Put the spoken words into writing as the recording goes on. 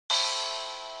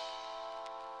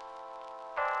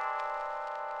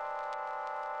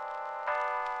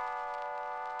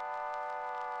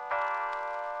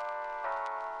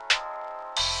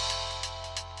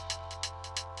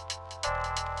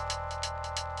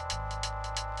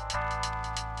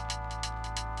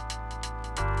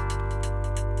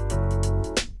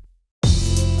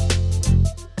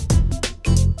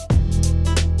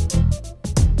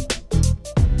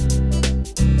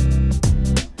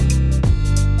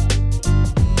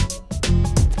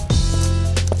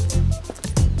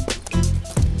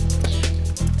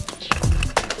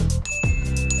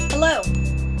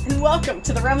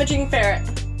to the Rummaging Ferret.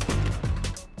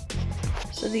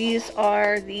 So these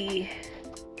are the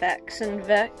Vax and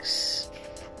Vex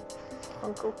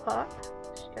Funko Pop.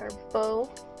 She's got her bow.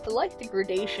 I like the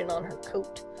gradation on her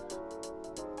coat.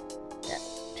 That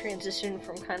transition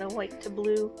from kind of white to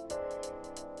blue.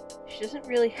 She doesn't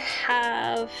really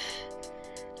have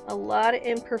a lot of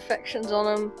imperfections on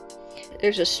them.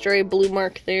 There's a stray blue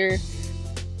mark there.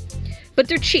 But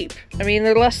they're cheap. I mean,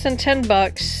 they're less than 10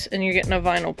 bucks and you're getting a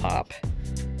vinyl pop.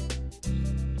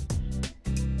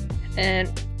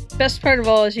 And best part of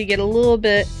all is you get a little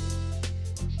bit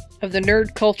of the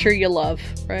nerd culture you love,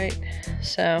 right?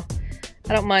 So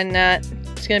I don't mind that.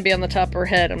 It's gonna be on the top of her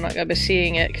head. I'm not gonna be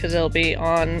seeing it because it'll be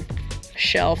on a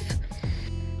shelf.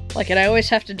 Like, and I always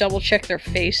have to double check their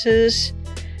faces.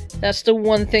 That's the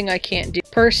one thing I can't do.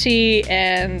 Percy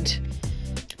and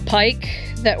Pike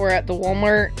that were at the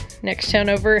Walmart next town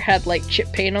over had like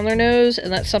chip paint on their nose,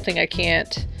 and that's something I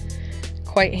can't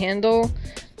quite handle.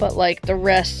 But like the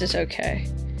rest is okay.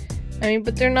 I mean,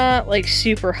 but they're not like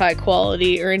super high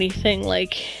quality or anything.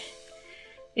 Like,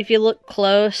 if you look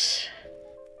close,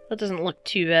 that doesn't look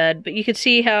too bad. But you can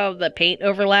see how the paint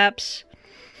overlaps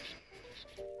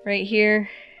right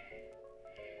here.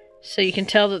 So you can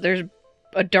tell that there's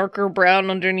a darker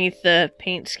brown underneath the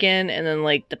paint skin, and then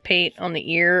like the paint on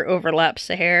the ear overlaps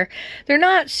the hair. They're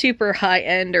not super high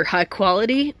end or high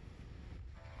quality.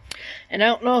 And I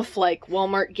don't know if like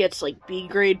Walmart gets like B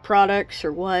grade products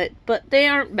or what, but they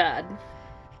aren't bad.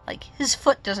 Like his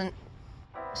foot doesn't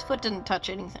touch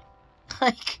anything.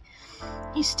 Like,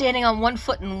 he's standing on one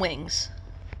foot in wings.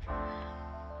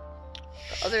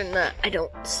 Other than that, I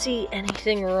don't see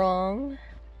anything wrong.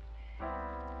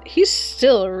 He's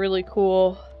still a really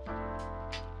cool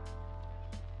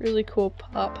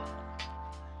pop.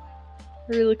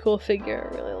 Really cool figure.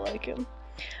 I really like him.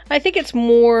 I think it's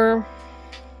more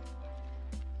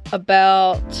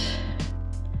about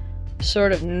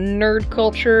sort of nerd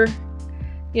culture.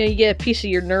 You know, you get a piece of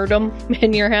your nerdum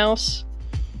in your house,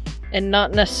 and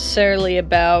not necessarily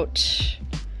about,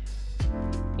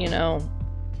 you know,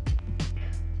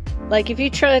 like if you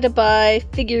try to buy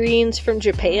figurines from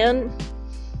Japan,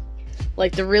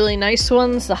 like the really nice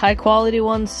ones, the high quality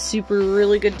ones, super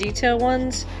really good detail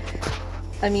ones,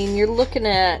 I mean, you're looking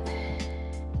at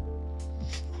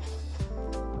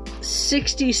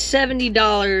 $60,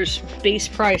 $70 base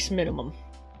price minimum.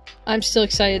 I'm still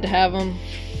excited to have him.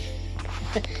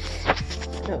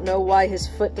 I don't know why his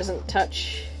foot doesn't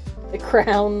touch the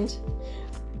ground.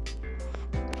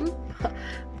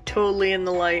 Totally in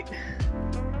the light.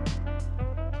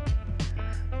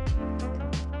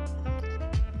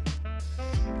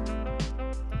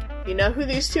 You know who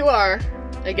these two are?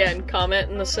 Again, comment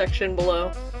in the section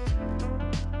below.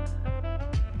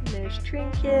 There's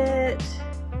Trinket.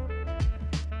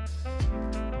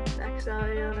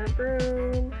 Vexalia on her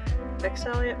broom.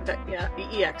 Vexalia? Yeah,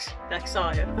 VEX.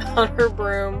 Vexalia on her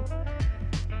broom.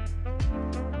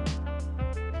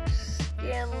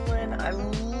 Scanlan. I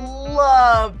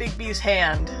love Big B's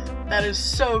hand. That is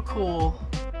so cool.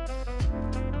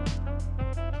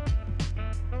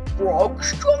 Frog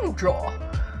Strongjaw.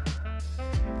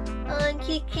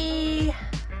 Kiki.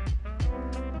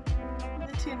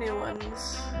 The two new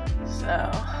ones.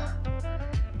 So,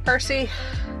 Percy.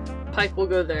 Pike will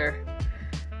go there.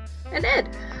 And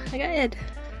Ed. I got Ed.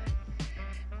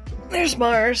 There's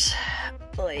Mars.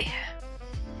 Oy.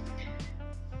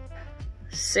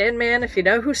 Sandman, if you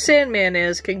know who Sandman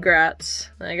is, congrats.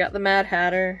 I got the Mad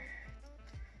Hatter.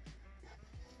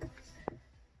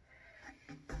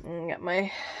 And got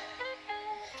my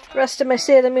rest of my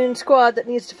Sailor Moon squad that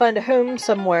needs to find a home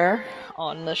somewhere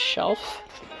on this shelf.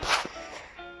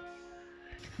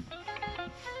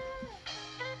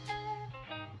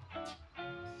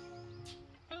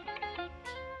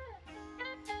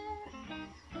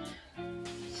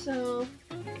 So,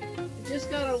 I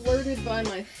just got alerted by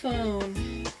my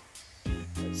phone.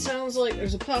 It sounds like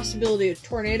there's a possibility of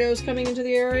tornadoes coming into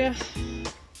the area.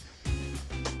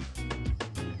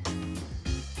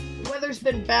 The weather's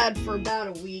been bad for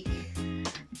about a week.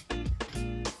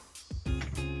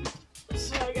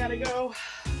 So I gotta go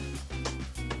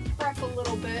prep a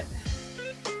little bit.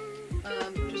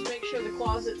 Just make sure the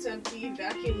closet's empty,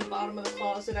 vacuum the bottom of the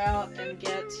closet out, and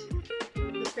get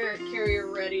the ferret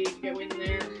carrier ready to go in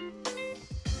there.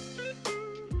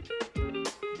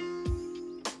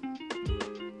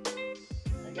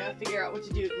 I gotta figure out what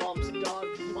to do with Mom's dog.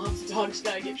 Mom's dog's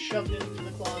gotta get shoved into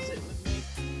the closet with me.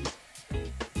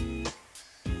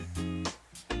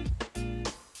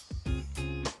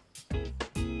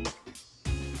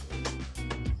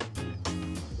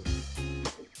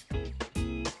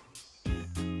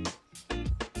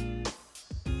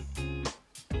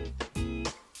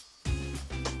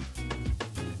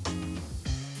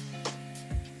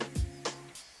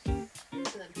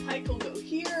 Pike will go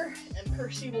here, and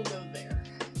Percy will go there.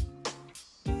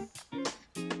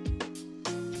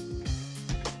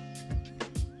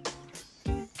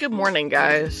 Good morning,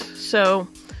 guys. So,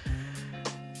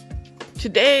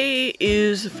 today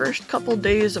is the first couple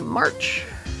days of March.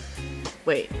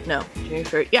 Wait, no, January,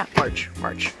 February, yeah, March.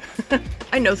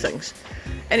 I know things.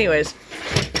 Anyways,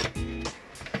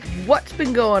 what's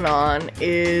been going on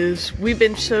is we've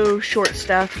been so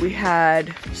short-staffed. We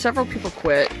had several people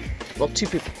quit. Well, 2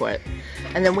 people quit.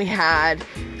 And then we had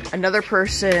another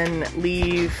person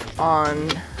leave on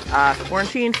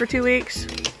quarantine for 2 weeks.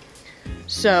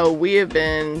 So we have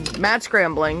been mad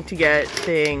scrambling to get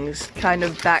things kind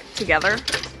of back together.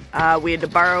 We had to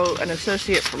borrow an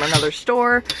associate from another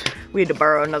store. We had to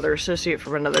borrow another associate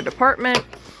from another department.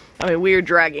 I mean, we are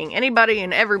dragging anybody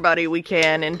and everybody we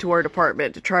can into our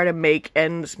department to try to make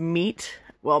ends meet.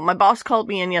 Well, my boss called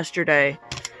me in yesterday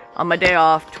on my day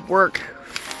off to work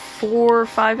 4 or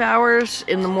 5 hours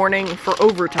in the morning for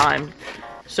overtime.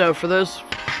 So for those,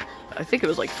 I think it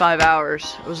was like 5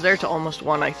 hours. I was there till almost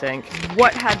 1, I think.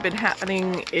 What had been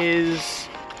happening is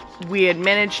we had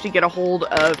managed to get a hold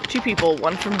of 2 people,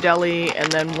 one from Delhi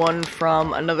and then one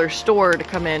from another store to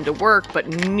come in to work, but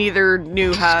neither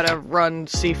knew how to run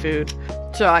seafood.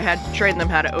 So I had to train them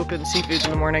how to open seafood in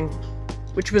the morning,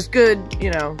 which was good, you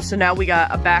know. So now we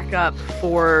got a backup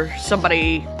for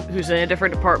somebody who's in a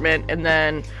different department, and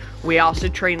then we also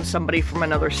trained somebody from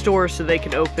another store so they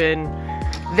can open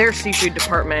their seafood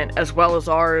department as well as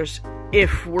ours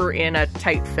if we're in a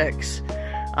tight fix.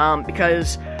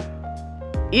 Because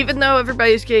even though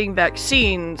everybody's getting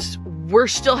vaccines, we're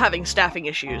still having staffing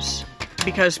issues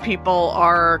because people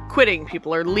are quitting,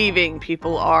 people are leaving,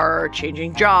 people are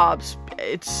changing jobs.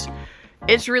 It's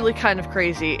really kind of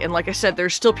crazy. And like I said,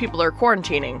 there's still people that are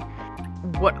quarantining.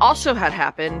 What also had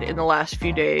happened in the last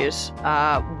few days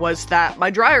was that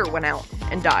my dryer went out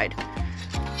and died.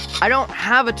 I don't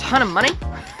have a ton of money,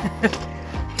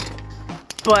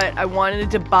 but I wanted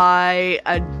to buy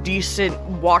a decent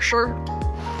washer.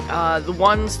 The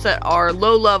ones that are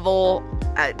low level,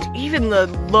 even the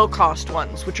low cost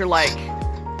ones, which are like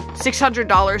 $600,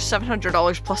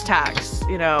 $700 plus tax,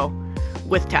 you know,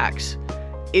 with tax,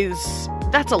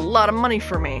 that's a lot of money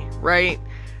for me, right?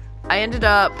 I ended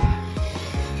up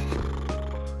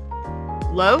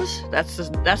Lowe's, that's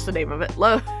the name of it.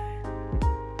 Lowe's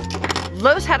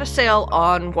had a sale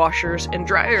on washers and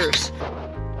dryers.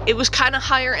 It was kind of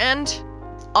higher end,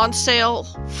 on sale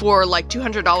for like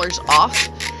 $200 off.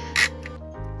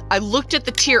 I looked at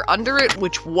the tier under it,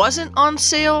 which wasn't on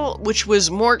sale, which was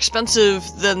more expensive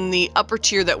than the upper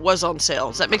tier that was on sale.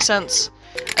 Does that make sense?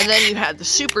 And then you had the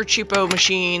super cheapo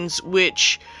machines,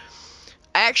 which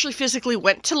I actually physically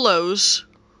went to Lowe's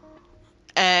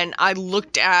and I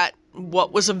looked at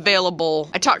what was available.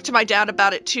 I talked to my dad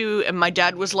about it too, and my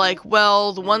dad was like,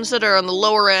 well, the ones that are on the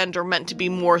lower end are meant to be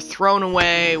more thrown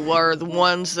away, while the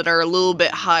ones that are a little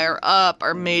bit higher up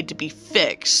are made to be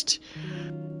fixed.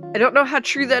 I don't know how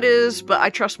true that is, but I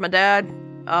trust my dad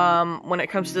when it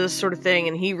comes to this sort of thing,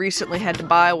 and he recently had to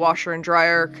buy a washer and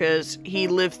dryer because he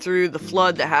lived through the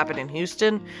flood that happened in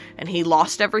Houston, and he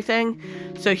lost everything.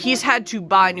 So he's had to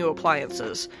buy new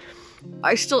appliances.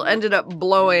 I still ended up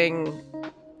blowing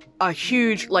a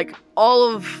huge, like,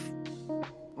 all of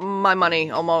my money,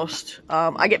 almost.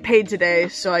 I get paid today,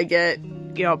 so I get,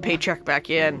 you know, a paycheck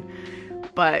back in.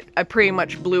 But I pretty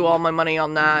much blew all my money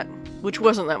on that, which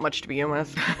wasn't that much to begin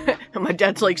with. And my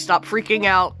dad's like, stop freaking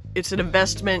out. It's an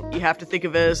investment. You have to think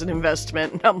of it as an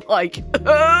investment. And I'm like,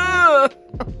 it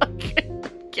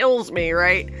kills me,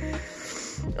 right?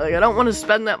 Like, I don't want to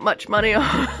spend that much money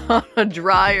on a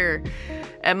dryer.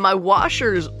 And my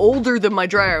washer is older than my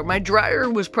dryer. My dryer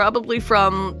was probably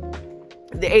from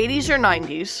the 80s or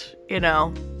 90s, you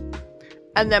know.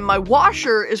 And then my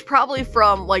washer is probably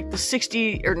from like the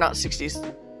 60s, or not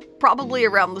 60s, probably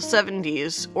around the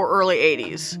 70s or early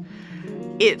 80s.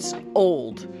 It's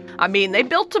old. I mean, they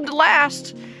built them to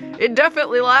last. It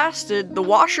definitely lasted. The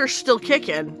washer's still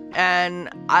kicking. And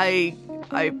I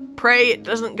pray it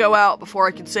doesn't go out before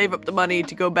I can save up the money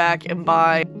to go back and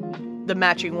buy the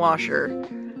matching washer.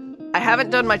 I haven't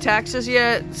done my taxes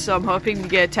yet, so I'm hoping to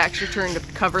get a tax return to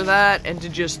cover that and to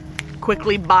just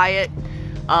quickly buy it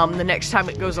the next time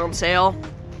it goes on sale.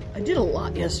 I did a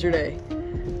lot yesterday.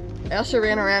 I also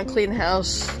ran around, cleaned the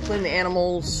house, cleaned the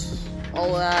animals,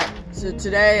 all of that. So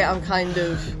today I'm kind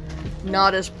of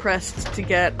not as pressed to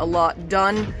get a lot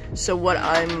done. So what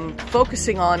I'm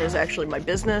focusing on is actually my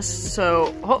business.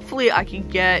 So hopefully I can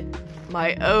get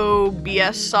my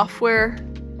OBS software.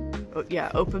 Oh,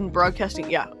 yeah, open broadcasting,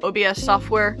 yeah, OBS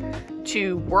software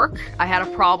to work. I had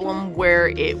a problem where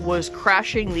it was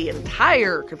crashing the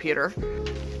entire computer.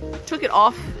 Took it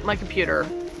off my computer,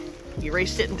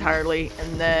 erased it entirely,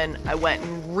 and then I went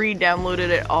and re-downloaded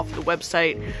it off the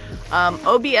website.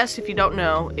 OBS, if you don't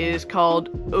know, is called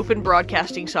Open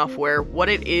Broadcasting Software. What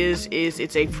it is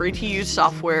it's a free-to-use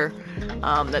software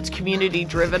that's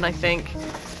community-driven, I think,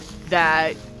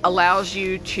 that allows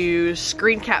you to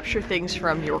screen capture things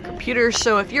from your computer.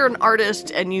 So if you're an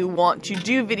artist and you want to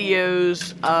do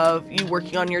videos of you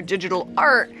working on your digital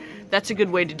art, that's a good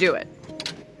way to do it.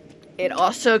 It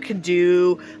also can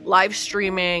do live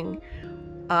streaming,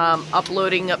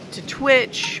 uploading up to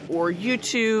Twitch or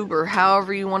YouTube or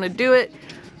however you want to do it.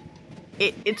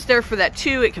 It's there for that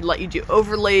too. It can let you do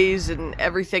overlays and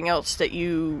everything else that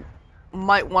you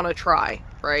might want to try,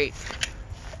 right?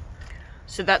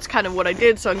 So that's kind of what I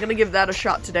did, so I'm going to give that a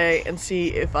shot today and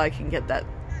see if I can get that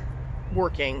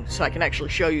working so I can actually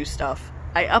show you stuff.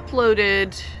 I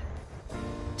uploaded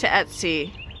to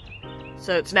Etsy,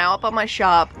 so it's now up on my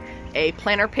shop, a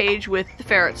planner page with the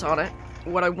ferrets on it.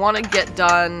 What I want to get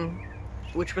done,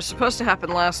 which was supposed to happen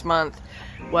last month,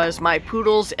 was my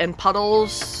Poodles and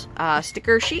Puddles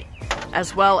sticker sheet,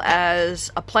 as well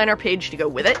as a planner page to go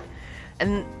with it.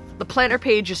 And the planner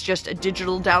page is just a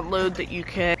digital download that you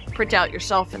can print out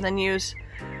yourself and then use.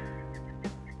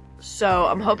 So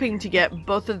I'm hoping to get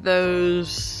both of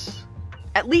those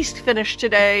at least finished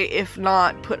today, if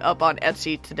not put up on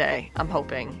Etsy today, I'm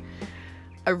hoping.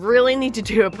 I really need to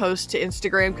do a post to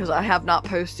Instagram because I have not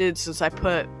posted since I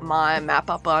put my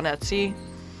map up on Etsy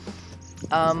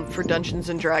for Dungeons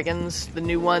and Dragons, the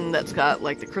new one that's got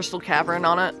like the Crystal Cavern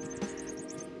on it.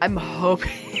 I'm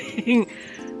hoping...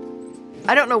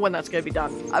 I don't know when that's going to be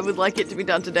done. I would like it to be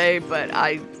done today, but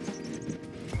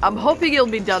I'm hoping it'll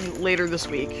be done later this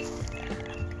week.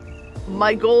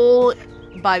 My goal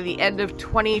by the end of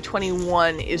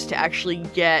 2021 is to actually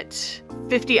get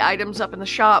 50 items up in the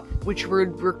shop, which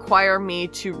would require me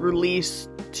to release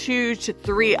 2 to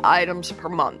 3 items per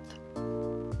month.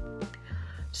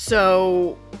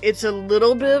 So it's a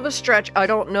little bit of a stretch. I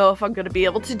don't know if I'm going to be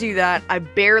able to do that. I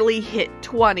barely hit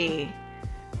 20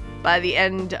 by the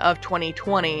end of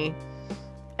 2020,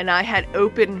 and I had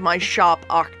opened my shop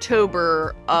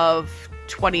October of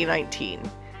 2019.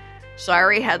 So I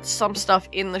already had some stuff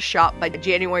in the shop by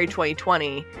January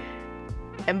 2020,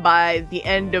 and by the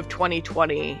end of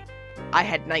 2020, I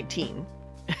had 19,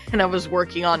 and I was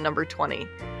working on number 20.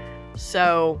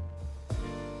 So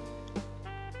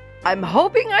I'm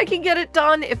hoping I can get it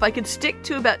done. If I could stick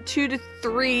to about 2 to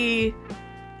 3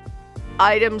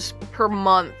 items per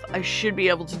month, I should be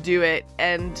able to do it.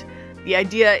 And the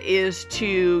idea is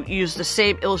to use the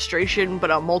same illustration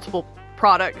but on multiple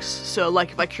products. So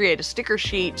like if I create a sticker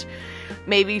sheet,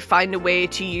 maybe find a way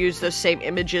to use those same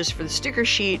images for the sticker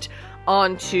sheet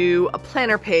onto a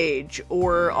planner page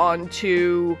or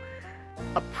onto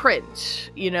a print,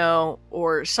 you know,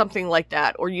 or something like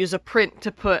that, or use a print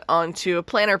to put onto a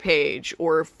planner page,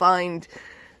 or find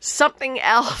something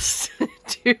else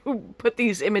to put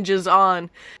these images on.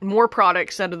 More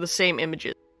products out of the same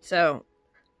images. So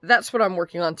that's what I'm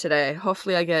working on today.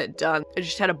 Hopefully I get it done. I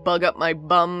just had to bug up my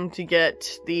bum to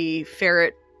get the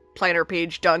ferret planner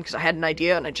page done because I had an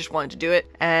idea and I just wanted to do it.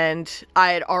 And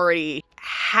I had already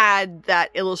had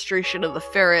that illustration of the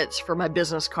ferrets for my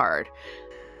business card.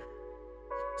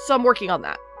 So I'm working on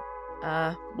that.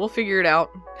 We'll figure it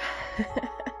out.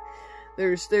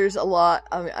 There's a lot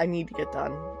I need to get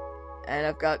done. And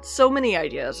I've got so many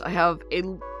ideas. I have a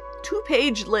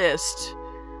 2-page list,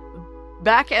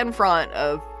 back and front,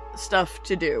 of stuff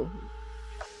to do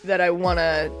that I want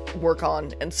to work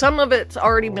on. And some of it's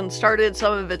already been started,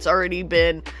 some of it's already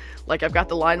been, like, I've got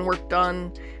the line work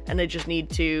done, and I just need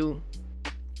to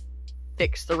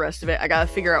fix the rest of it. I gotta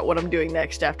figure out what I'm doing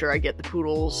next after I get the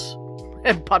Poodles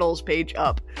and Puddles page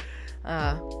up.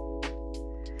 I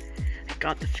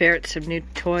got the ferrets some new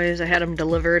toys. I had them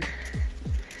delivered.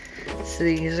 So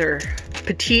these are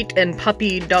petite and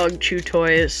puppy dog chew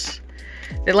toys.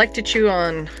 They like to chew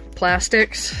on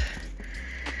plastics.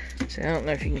 So I don't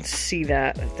know if you can see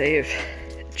that. They've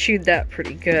chewed that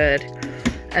pretty good.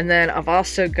 And then I've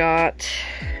also got,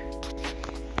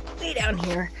 way down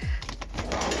here,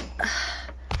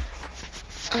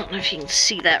 I don't know if you can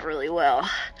see that really well.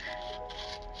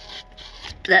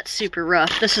 That's super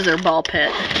rough. This is their ball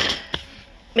pit.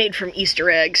 Made from Easter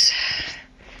eggs.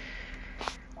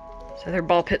 So their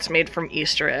ball pit's made from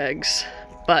Easter eggs.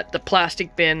 But the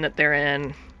plastic bin that they're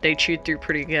in, they chewed through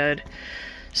pretty good.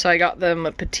 So I got them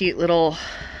a petite little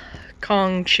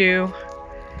Kong chew.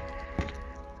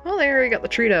 Well, they already got the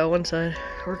Trito one side,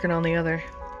 working on the other.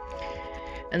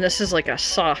 And this is like a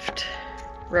soft,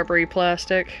 rubbery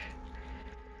plastic.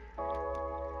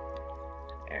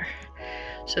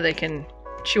 so they can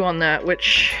chew on that,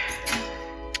 which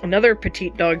another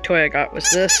petite dog toy I got was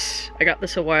this. I got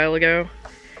this a while ago.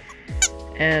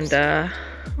 And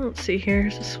let's see here,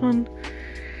 is this one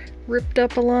ripped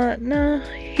up a lot? No,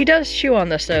 he does chew on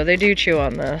this though. They do chew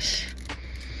on this.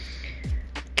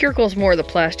 Kirkle's more the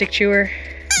plastic chewer.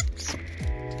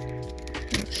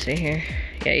 Let's see here.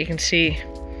 Yeah, you can see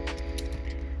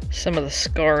some of the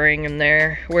scarring in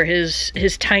there where his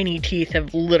tiny teeth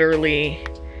have literally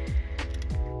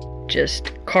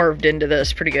just carved into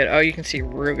this pretty good. Oh, you can see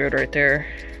real good right there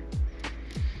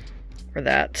where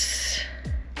that's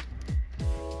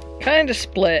kind of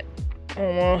split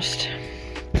almost.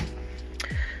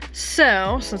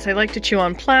 So since they like to chew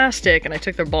on plastic and I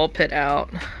took their ball pit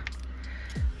out,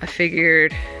 I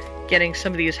figured getting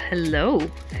some of these. Hello,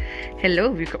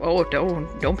 oh,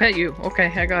 don't pet you.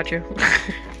 Okay, I got you.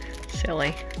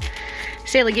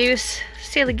 Silly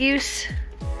goose.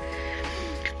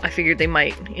 I figured they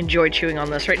might enjoy chewing on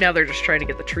this. Right now they're just trying to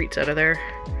get the treats out of there.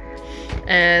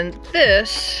 And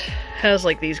this has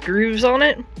like these grooves on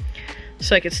it,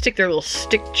 so I could stick their little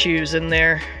stick chews in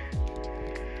there.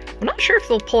 I'm not sure if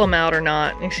they'll pull them out or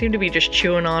not. They seem to be just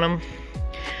chewing on them.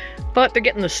 But they're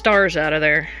getting the stars out of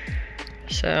there.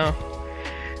 So,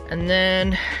 and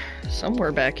then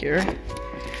somewhere back here.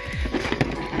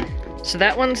 So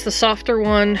that one's the softer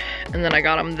one, and then I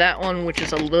got them that one, which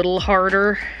is a little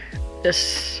harder.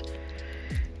 This,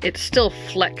 it's still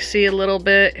flexy a little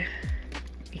bit.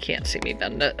 You can't see me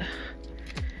bend it.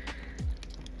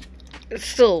 It's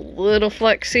still a little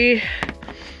flexy,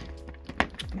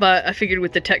 but I figured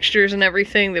with the textures and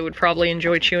everything, they would probably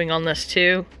enjoy chewing on this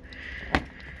too.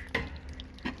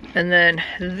 And then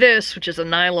this, which is a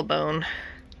nylabone,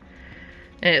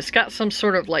 and it's got some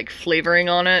sort of like flavoring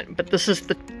on it, but this is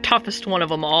the toughest one of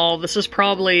them all. This is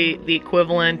probably the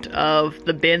equivalent of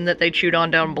the bin that they chewed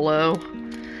on down below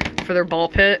for their ball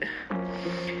pit.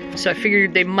 So I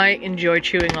figured they might enjoy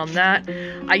chewing on that.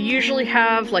 I usually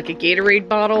have like a Gatorade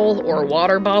bottle or a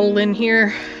water bottle in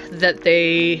here that's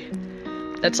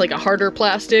like a harder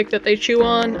plastic that they chew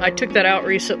on. I took that out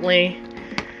recently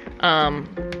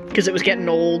because it was getting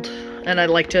old and I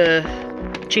like to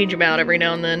change them out every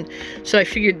now and then. So I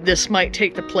figured this might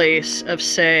take the place of,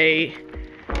 say,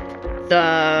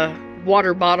 the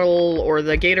water bottle or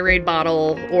the Gatorade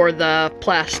bottle or the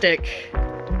plastic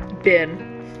bin.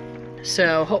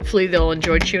 So hopefully they'll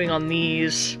enjoy chewing on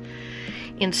these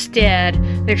instead.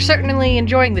 They're certainly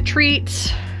enjoying the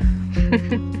treats.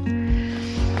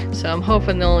 So I'm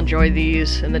hoping they'll enjoy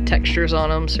these and the textures on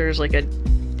them. So there's like a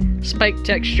spike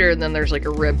texture and then there's like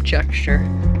a rib texture.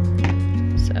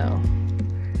 So,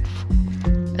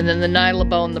 and then the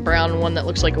nylabone, the brown one that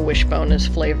looks like a wishbone, is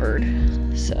flavored.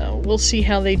 So we'll see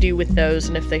how they do with those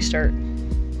and if they start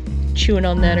chewing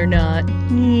on that or not.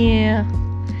 Yeah.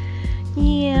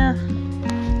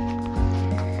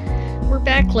 We're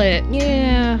backlit.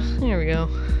 Yeah. There we go.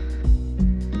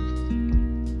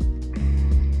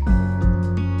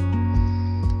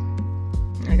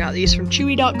 I got these from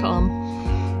Chewy.com.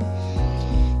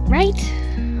 Right?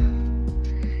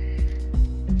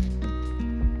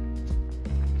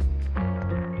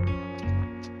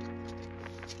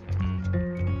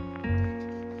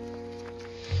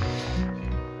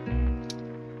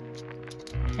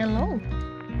 Hello.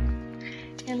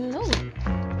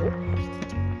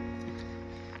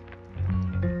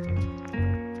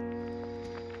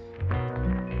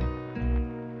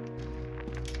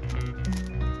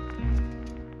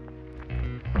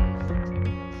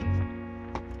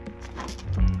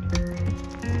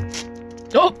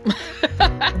 Oh!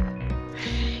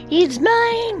 It's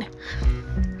mine!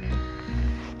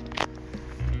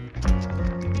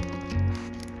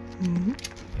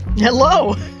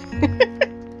 Hello!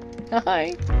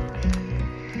 Hi.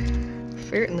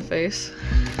 Ferret in the face.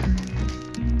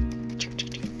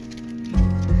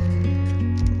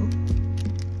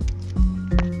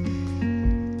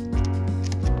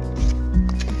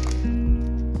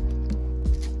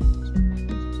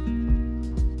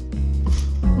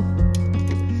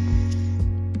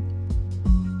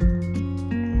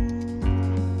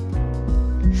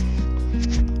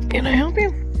 Can I help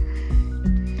you?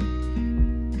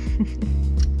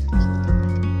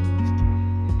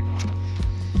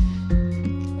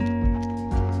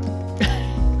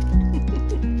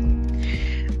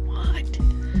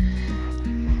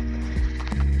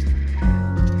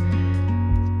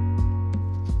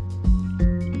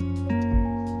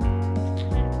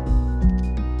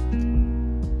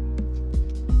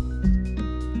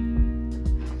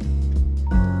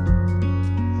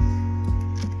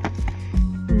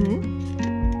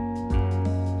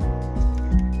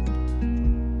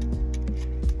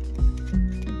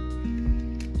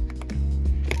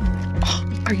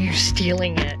 Are you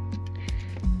stealing it?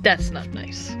 That's not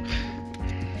nice.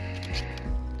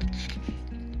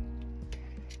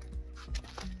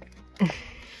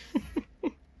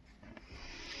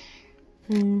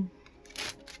 Where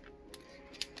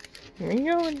are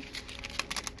you going?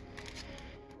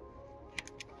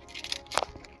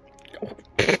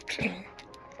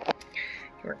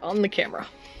 You're on the camera.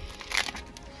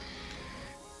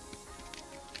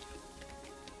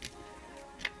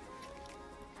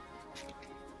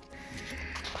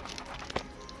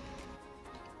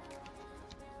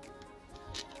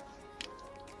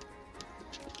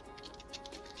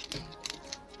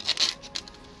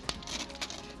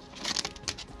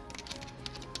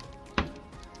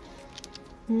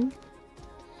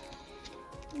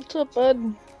 What's up,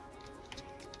 bud?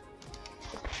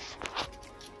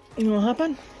 You wanna hop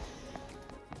on?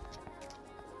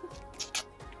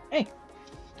 Hey.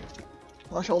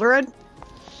 Want a shoulder ride?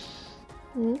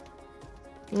 No?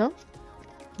 No,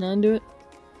 undo it.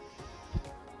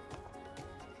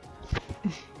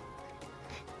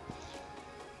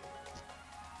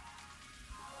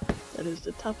 That is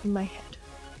the top of my head.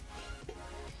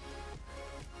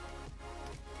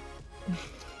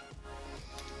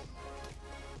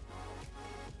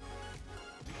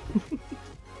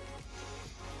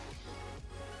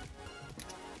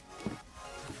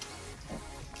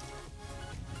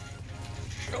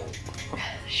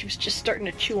 She was just starting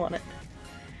to chew on it.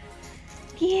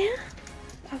 Yeah,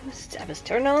 I was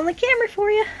turning on the camera for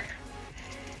you.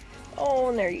 Oh,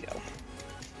 and there you go.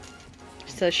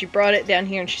 So she brought it down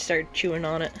here and she started chewing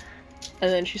on it.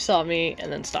 And then she saw me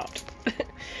and then stopped.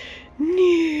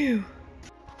 No.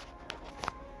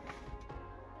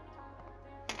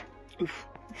 Oof.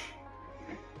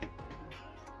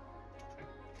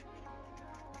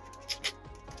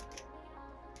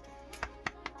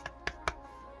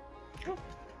 Oh.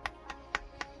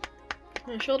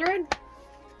 Want a shoulder ride?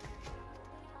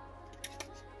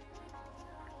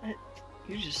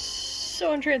 You're just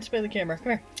so entranced by the camera. Come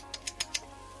here.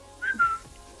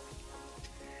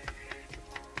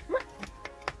 Come on.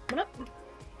 Come on up.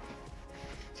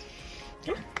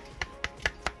 Come on.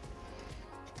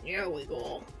 There we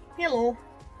go. Hello.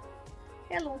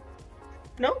 Hello.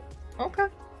 No? Okay.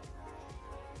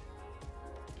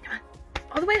 Come on.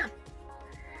 All the way up.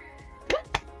 Come on.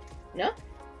 No?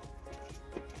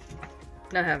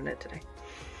 Not having it today.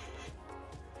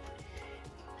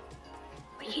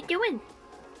 What are you doing?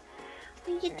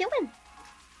 What are you doing?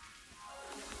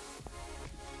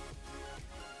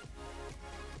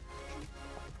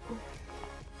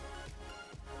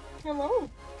 Hello.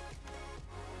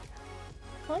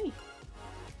 Hi.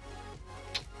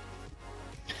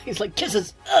 He's like,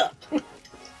 kisses up.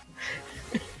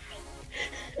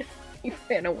 He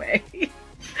ran away. He's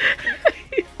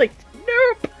like,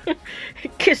 nope.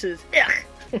 Kisses. Ugh.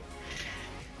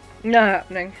 Not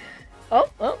happening.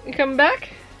 Oh, you coming back?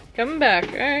 Coming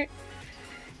back. All right.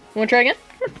 You want to try again?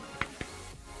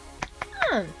 Come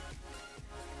on.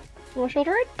 You want a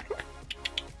shoulder ride?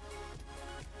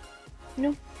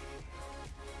 No.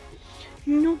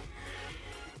 No.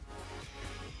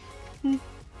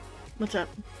 What's up?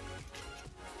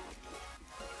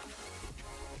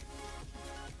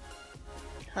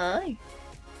 Hi.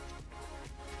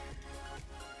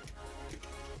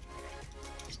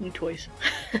 It's new toys.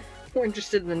 We're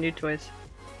interested in the new toys.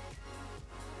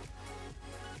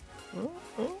 Oh.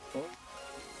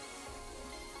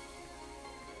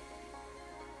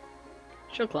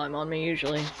 She'll climb on me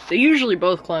usually. They usually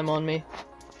both climb on me.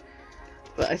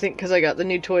 But I think because I got the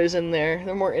new toys in there,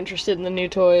 they're more interested in the new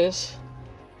toys.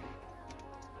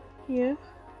 Yeah?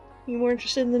 You more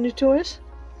interested in the new toys?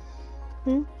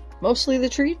 Mostly the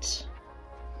treats?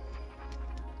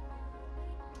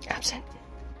 Absent.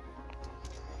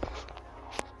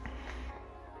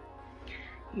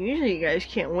 Usually you guys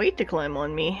can't wait to climb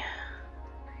on me.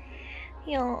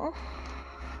 Yeah.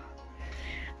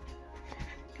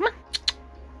 Come on.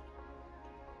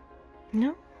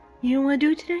 No? You don't want to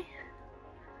do it today?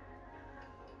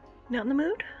 Not in the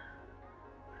mood?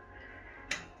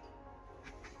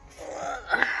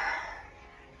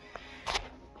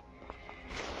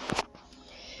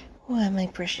 What, my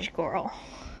precious girl?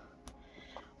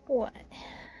 What?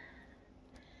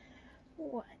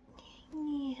 What?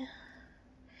 Yeah.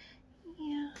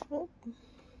 Yeah. Oh.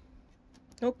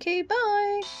 Okay,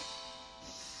 bye.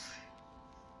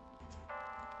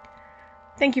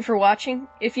 Thank you for watching.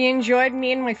 If you enjoyed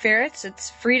me and my ferrets, it's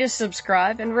free to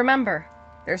subscribe. And remember,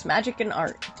 there's magic in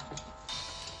art.